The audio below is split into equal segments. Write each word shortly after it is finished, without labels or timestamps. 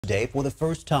Today for the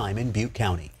first time in Butte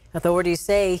County. Authorities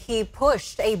say he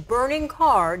pushed a burning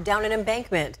car down an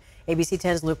embankment. ABC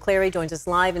 10's Luke Clary joins us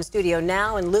live in studio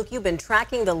now. And Luke, you've been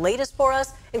tracking the latest for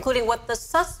us, including what the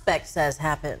suspect says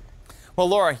happened. Well,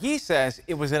 Laura, he says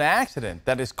it was an accident,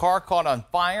 that his car caught on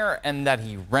fire and that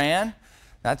he ran.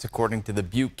 That's according to the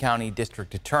Butte County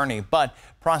District Attorney. But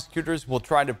prosecutors will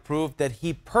try to prove that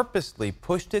he purposely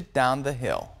pushed it down the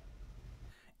hill.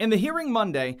 In the hearing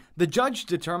Monday, the judge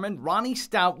determined Ronnie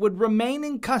Stout would remain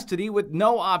in custody with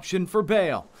no option for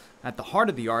bail. At the heart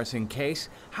of the arson case,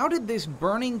 how did this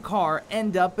burning car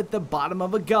end up at the bottom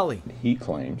of a gully? He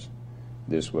claims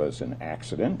this was an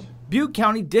accident. Butte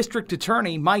County District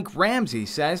Attorney Mike Ramsey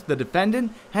says the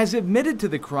defendant has admitted to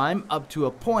the crime up to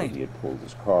a point. He had pulled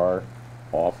his car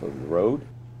off of the road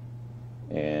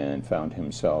and found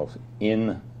himself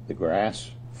in the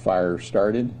grass. Fire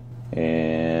started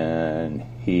and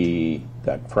he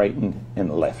got frightened and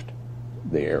left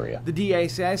the area. The DA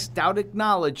says Stout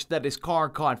acknowledged that his car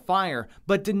caught fire,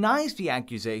 but denies the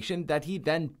accusation that he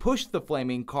then pushed the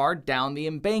flaming car down the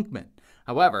embankment.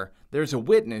 However, there's a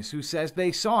witness who says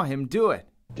they saw him do it.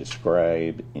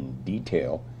 Described in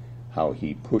detail how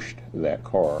he pushed that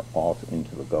car off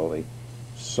into the gully,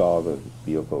 saw the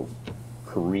vehicle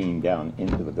careen down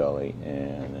into the gully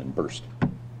and then burst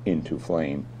into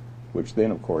flame, which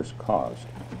then of course caused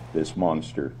this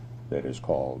monster that is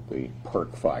called the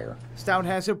park fire. Stout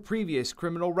has a previous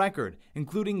criminal record,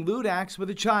 including lewd acts with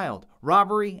a child,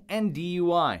 robbery, and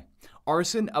DUI.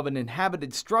 Arson of an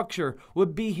inhabited structure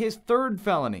would be his third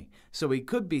felony, so he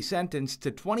could be sentenced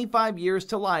to 25 years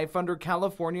to life under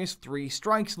California's 3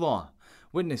 strikes law.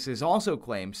 Witnesses also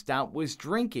claim Stout was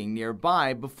drinking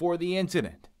nearby before the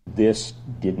incident. This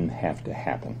didn't have to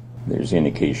happen. There's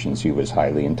indications he was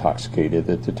highly intoxicated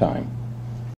at the time.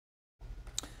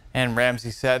 And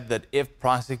Ramsey said that if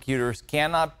prosecutors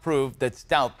cannot prove that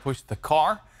Stout pushed the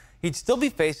car, he'd still be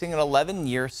facing an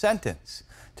 11-year sentence.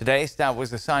 Today, Stout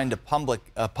was assigned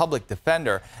a public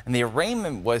defender, and the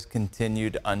arraignment was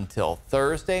continued until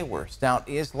Thursday, where Stout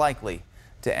is likely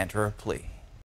to enter a plea.